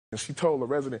And she told the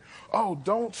resident, "Oh,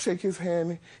 don't shake his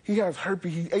hand. He has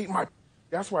herpes. He ate my."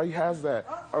 That's why he has that.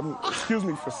 Excuse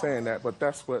me for saying that, but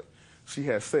that's what she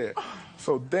had said.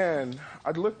 So then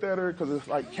I looked at her because it's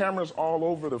like cameras all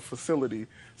over the facility.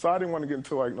 So I didn't want to get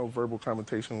into like no verbal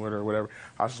confrontation with her or whatever.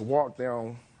 I just walked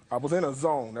down. I was in a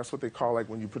zone. That's what they call like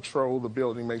when you patrol the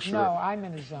building, make sure. No, I'm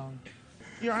in a zone.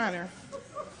 Your Honor.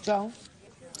 Zone?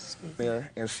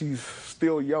 There, and she's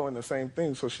still yelling the same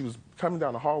thing. So she was coming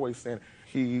down the hallway saying,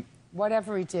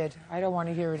 Whatever he did, I don't want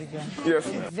to hear it again. Yes.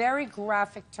 In very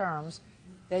graphic terms,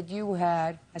 that you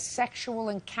had a sexual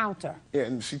encounter. Yeah,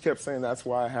 and she kept saying that's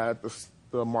why I had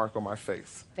the mark on my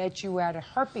face. That you had a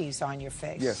herpes on your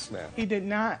face. Yes, ma'am. He did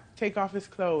not take off his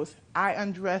clothes. I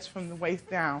undressed from the waist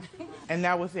down, and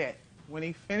that was it. When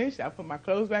he finished, I put my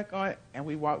clothes back on, and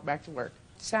we walked back to work.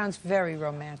 Sounds very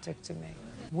romantic to me.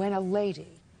 When a lady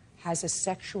has a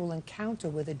sexual encounter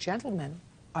with a gentleman,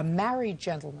 a married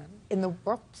gentleman, in the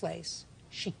workplace,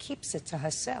 she keeps it to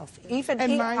herself.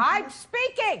 I'm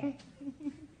speaking!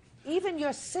 Even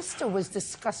your sister was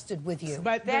disgusted with you.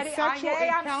 But the sexual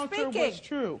encounter was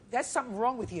true. There's something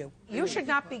wrong with you. You should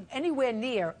not be anywhere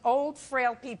near old,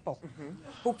 frail people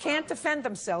who can't defend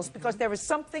themselves because there is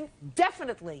something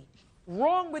definitely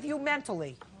wrong with you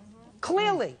mentally.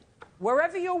 Clearly,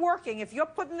 wherever you're working, if you're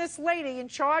putting this lady in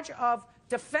charge of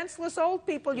defenseless old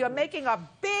people, you're making a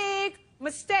big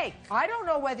mistake. I don't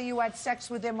know whether you had sex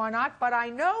with him or not, but I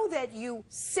know that you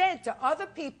said to other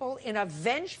people in a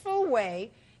vengeful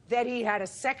way that he had a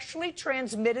sexually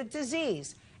transmitted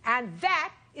disease. And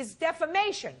that is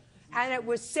defamation. And it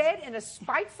was said in a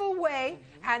spiteful way,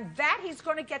 and that he's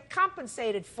going to get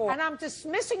compensated for. And I'm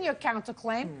dismissing your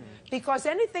counterclaim because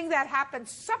anything that happened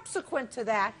subsequent to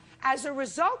that, as a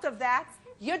result of that,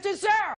 you deserve.